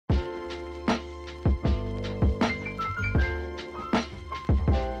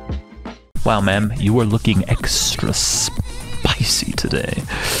Wow, ma'am, you are looking extra spicy today.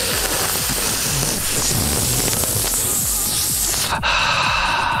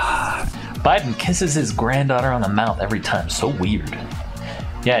 Biden kisses his granddaughter on the mouth every time. So weird.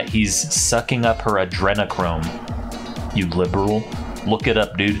 Yeah, he's sucking up her adrenochrome. You liberal. Look it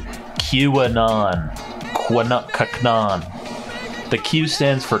up, dude. QAnon. Quanon. The Q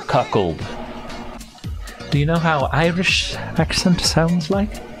stands for cuckold. Do you know how Irish accent sounds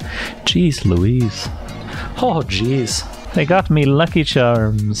like? Jeez Louise. Oh, jeez. They got me Lucky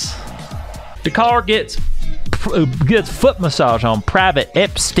Charms. The car gets foot massage on private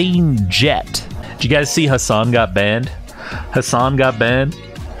Epstein jet. Did you guys see Hassan got banned? Hassan got banned.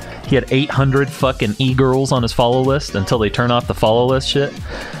 He had 800 fucking e-girls on his follow list until they turn off the follow list shit.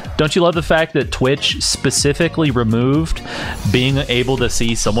 Don't you love the fact that Twitch specifically removed being able to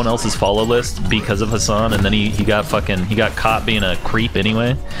see someone else's follow list because of Hassan, and then he got caught being a creep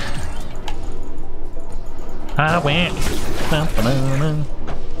anyway? I went.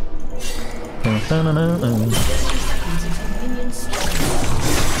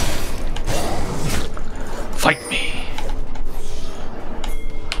 Fight me.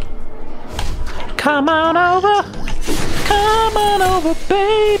 Come on over. Come on over,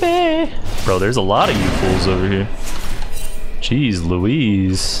 baby. Bro, there's a lot of you fools over here. Jeez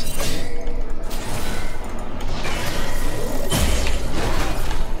Louise.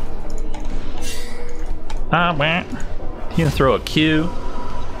 Ah, wah. You gonna throw a Q?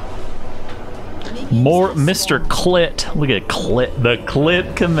 More Mr. Clit. Look at Clit. The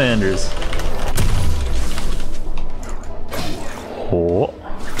Clit Commanders. Oh.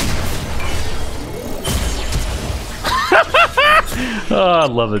 Oh, I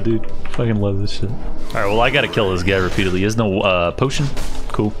love it, dude. Fucking love this shit. Alright, well, I gotta kill this guy repeatedly. He has no potion.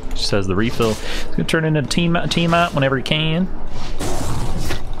 Cool. Just has the refill. He's gonna turn into team out whenever he can.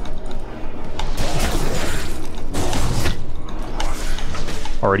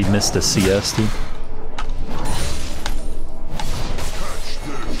 Already missed a CS, dude.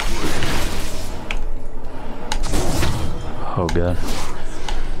 Oh, God.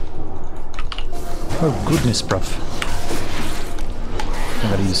 Oh, goodness, bruv. I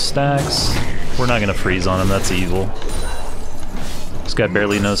gotta use stacks. We're not gonna freeze on him, that's evil. This guy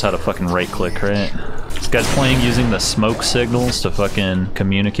barely knows how to fucking right-click, right? This guy's playing using the smoke signals to fucking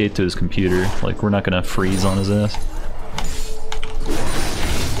communicate to his computer. Like, we're not gonna freeze on his ass.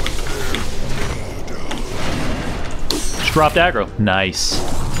 Just dropped aggro. Nice.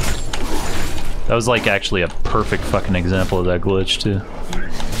 That was like actually a perfect fucking example of that glitch, too.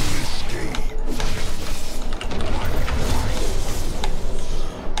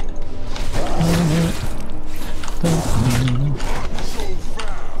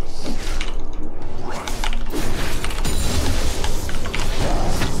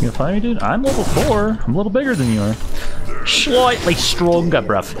 You gonna find me, dude? I'm level 4. I'm a little bigger than you are. Slightly stronger,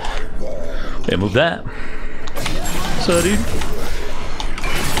 bruv. Okay, move that. So, dude.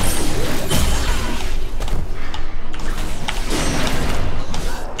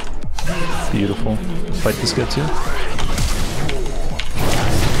 Beautiful. Fight this guy too.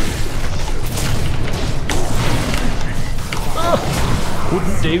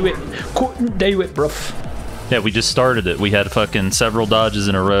 Couldn't do it. Couldn't do it, bruv. Yeah, we just started it. We had fucking several dodges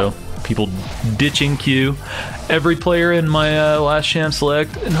in a row. People ditching Q. Every player in my last champ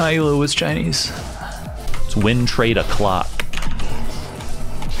select in high elo was Chinese. It's win trade o'clock.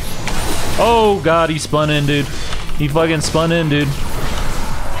 Oh god, he spun in, dude. He fucking spun in, dude.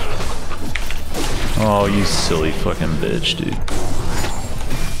 Oh, you silly fucking bitch, dude.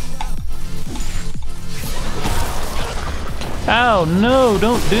 Ow, no,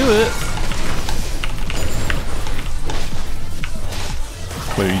 don't do it.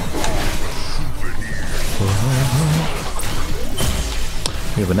 Wait.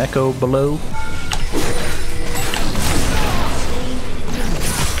 We have an echo below.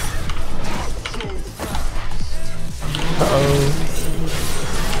 Uh-oh.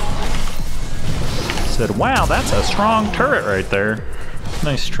 Said, wow, that's a strong turret right there.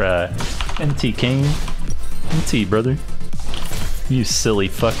 Nice try. NT King. NT, brother. You silly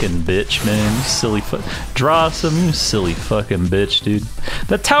fucking bitch, man. You silly draw some, you silly fucking bitch, dude.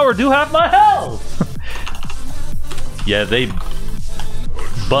 That tower do have my health! Yeah, they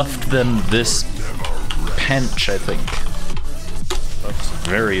buffed them this pinch, I think. That's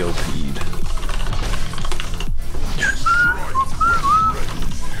very OP'd.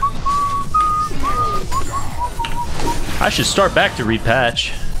 I should start back to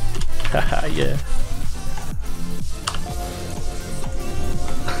repatch. Haha, yeah.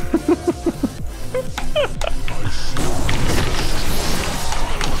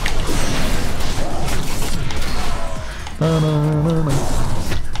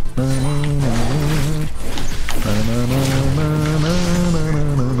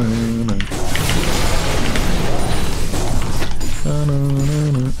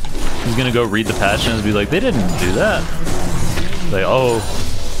 gonna go read the patch notes and be like, they didn't do that. Like, oh,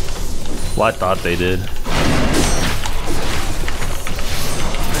 well, I thought they did.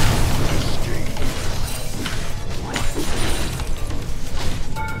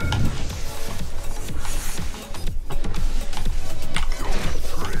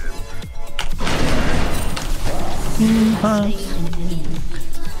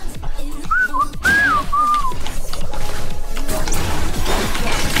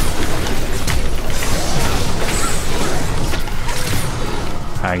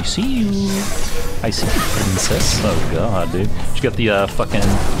 I see you. I see you, princess. Oh god, dude. She got the fucking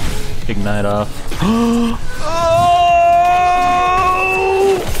ignite off. Oh!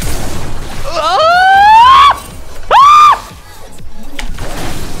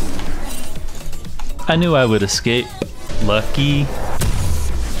 I knew I would escape. Lucky.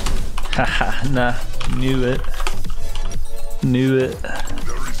 Haha, nah. Knew it. Knew it.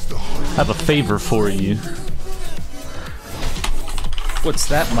 I have a favor for you. What's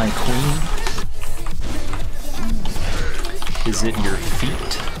that, my queen? Is it your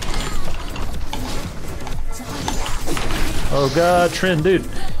feet? Oh god, Trin, dude.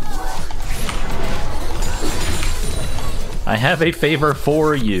 I have a favor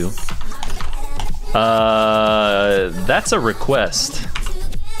for you. That's a request.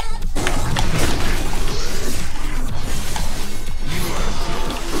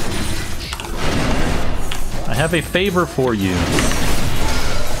 I have a favor for you.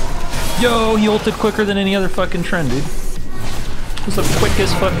 Yo, he ulted quicker than any other fucking trend, dude. It was the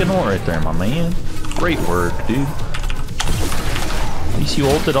quickest fucking ult right there, my man. Great work, dude. At least you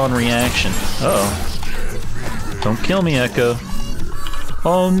ulted on reaction. Uh-oh. Don't kill me, Echo.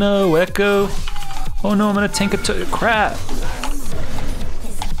 Oh no, Echo. Oh no, I'm gonna tank it to crap.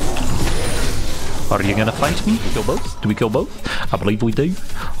 Are you gonna fight me? Kill both? Do we kill both? I believe we do.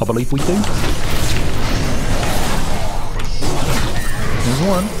 I believe we do. There's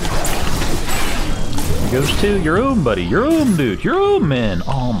one. There goes two. Your own, buddy. Your own, dude. Your own, man.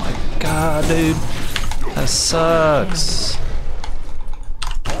 Oh my god, dude. That sucks.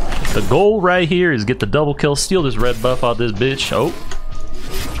 The goal right here is get the double kill, steal this red buff out this bitch. Oh.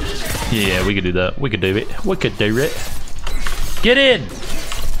 Yeah, we could do that. We could do it. We could do it. Get in!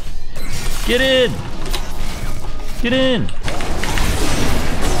 Get in! Get in!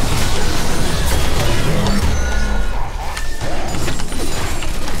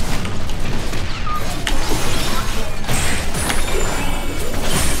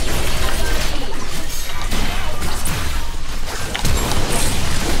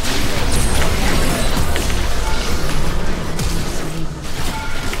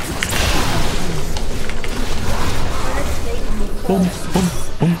 Boom, boom,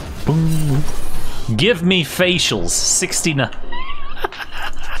 boom, boom. Give me facials, 69.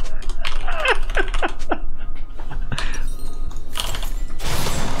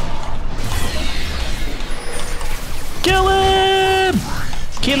 Kill him!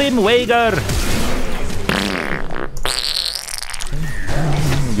 Kill him, Rengar!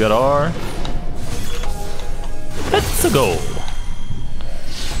 We got R. Let's go.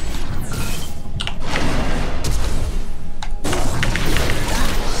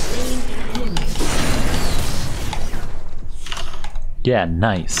 Yeah,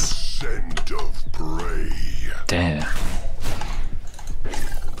 nice. Scent of prey. Damn.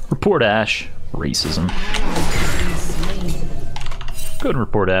 Report Ash. Racism. Go ahead and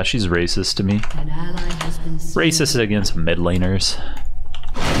report Ash. She's racist to me. Racist against mid laners.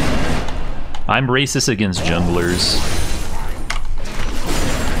 I'm racist against junglers.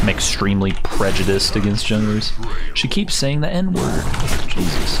 I'm extremely prejudiced against junglers. She keeps saying the N-word.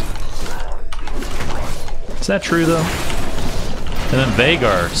 Jesus. Is that true though? And then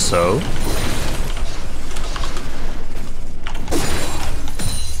Rengar, so?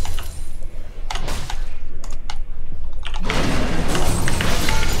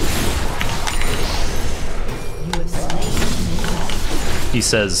 He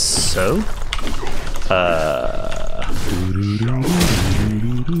says, so?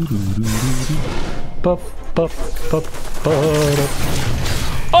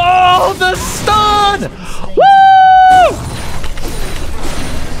 Oh, the stun! Woo!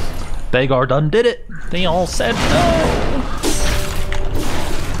 Rengar done did it. They all said no.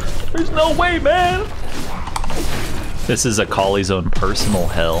 There's no way, man. This is Akali's own personal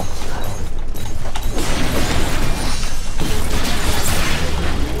hell.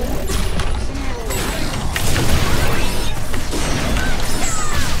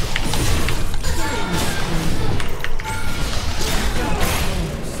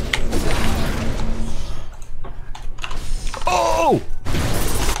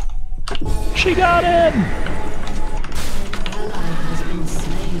 She got him!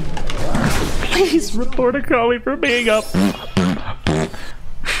 Please report a collie for being up.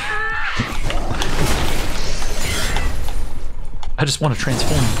 I just want to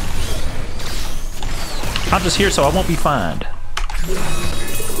transform. I'm just here so I won't be fined.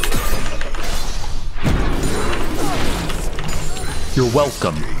 You're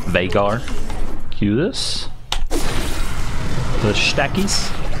welcome, Vagar. Cue this. The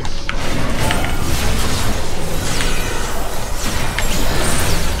stackies.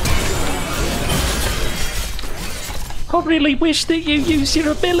 I really wish that you use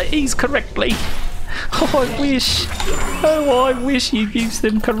your abilities correctly. Oh, I wish. Oh, I wish you used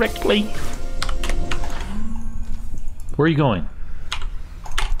them correctly. Where are you going?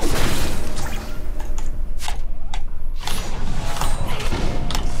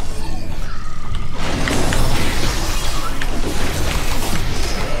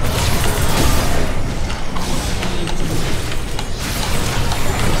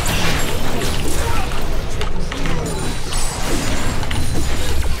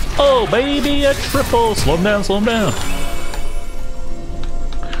 Oh, baby, a triple. Slow him down, slow him down.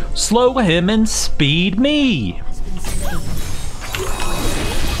 Slow him and speed me.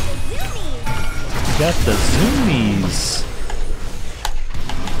 Got the zoomies.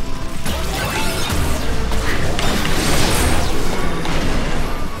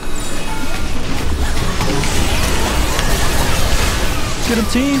 Get him,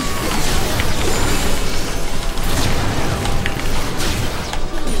 team.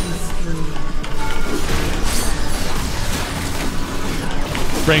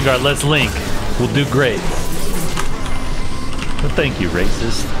 Rengar, let's link. We'll do great. Well, thank you,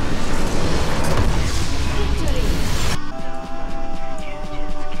 racist.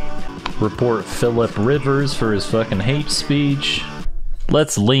 Report Philip Rivers for his fucking hate speech.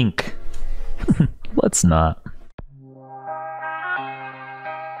 Let's link. Let's not.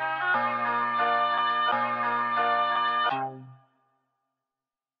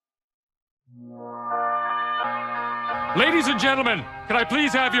 Ladies and gentlemen, can I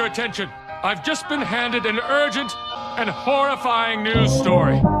please have your attention? I've just been handed an urgent and horrifying news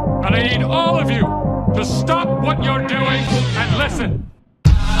story. And I need all of you to stop what you're doing and listen.